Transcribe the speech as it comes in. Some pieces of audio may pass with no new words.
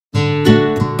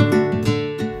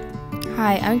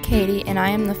Hi, I'm Katie, and I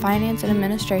am the Finance and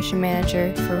Administration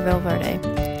Manager for Ville Verte,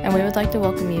 and we would like to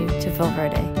welcome you to Ville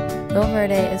Verte. Ville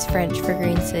Verte is French for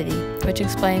Green City, which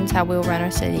explains how we will run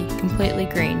our city completely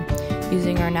green,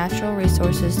 using our natural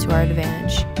resources to our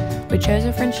advantage. We chose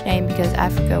a French name because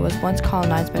Africa was once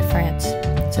colonized by France,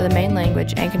 so the main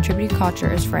language and contributing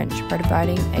culture is French,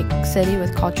 providing a city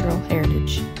with cultural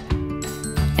heritage.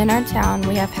 In our town,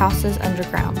 we have houses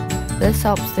underground. This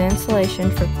helps the insulation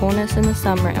for coolness in the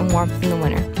summer and warmth in the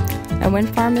winter. A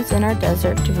wind farm is in our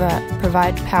desert to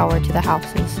provide power to the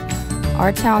houses.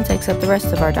 Our town takes up the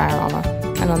rest of our diorama,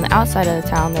 and on the outside of the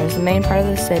town there is the main part of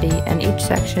the city, and each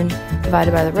section,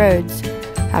 divided by the roads,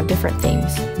 have different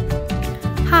themes.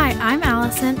 Hi, I'm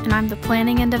Allison, and I'm the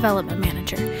Planning and Development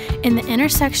Manager. In the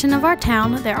intersection of our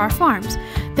town, there are farms.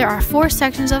 There are 4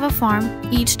 sections of a farm,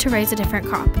 each to raise a different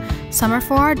crop. Some are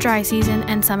for our dry season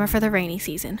and some are for the rainy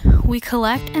season. We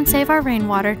collect and save our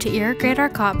rainwater to irrigate our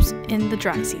crops in the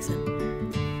dry season.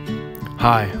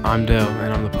 Hi, I'm Dale,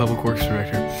 and I'm the Public Works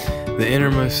Director. The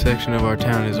innermost section of our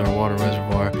town is our water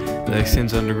reservoir that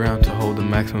extends underground to hold the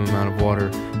maximum amount of water.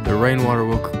 The rainwater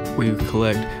we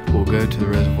collect will go to the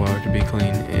reservoir to be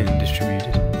cleaned and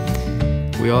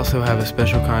distributed. We also have a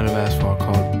special kind of asphalt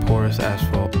called porous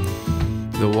asphalt.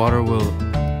 The water will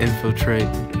infiltrate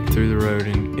through the road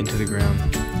and into the ground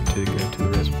to go to the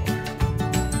reservoir.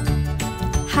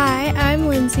 Hi, I'm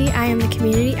Lindsay. I am the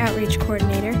Community Outreach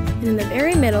Coordinator, and in the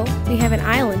very middle, we have an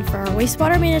island for our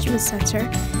Wastewater Management Center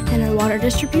and our Water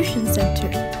Distribution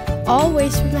Center. All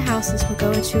waste from the houses will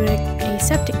go into a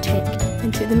septic tank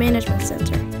into the Management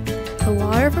Center. The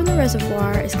water from the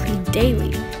reservoir is cleaned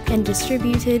daily and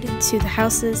distributed to the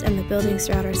houses and the buildings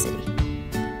throughout our city.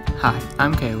 Hi,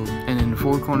 I'm Caleb, and in the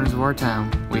 4 corners of our town,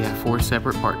 we have 4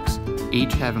 separate parks,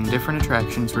 each having different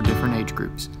attractions for different age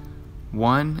groups.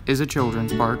 One is a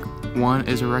children's park, one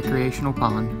is a recreational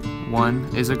pond, one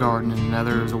is a garden, and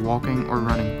another is a walking or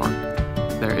running park.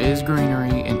 There is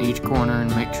greenery in each corner and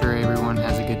make sure everyone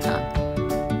has a good time.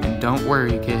 And don't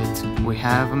worry, kids, we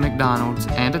have a McDonald's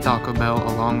and a Taco Bell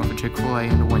along with a Chick-fil-A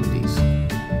and a Wendy's.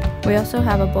 We also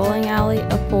have a bowling alley,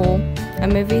 a pool, a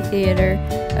movie theater,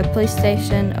 a police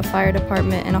station, a fire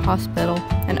department, and a hospital,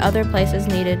 and other places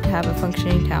needed to have a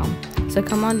functioning town. So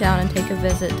come on down and take a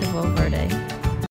visit to Ville Verte.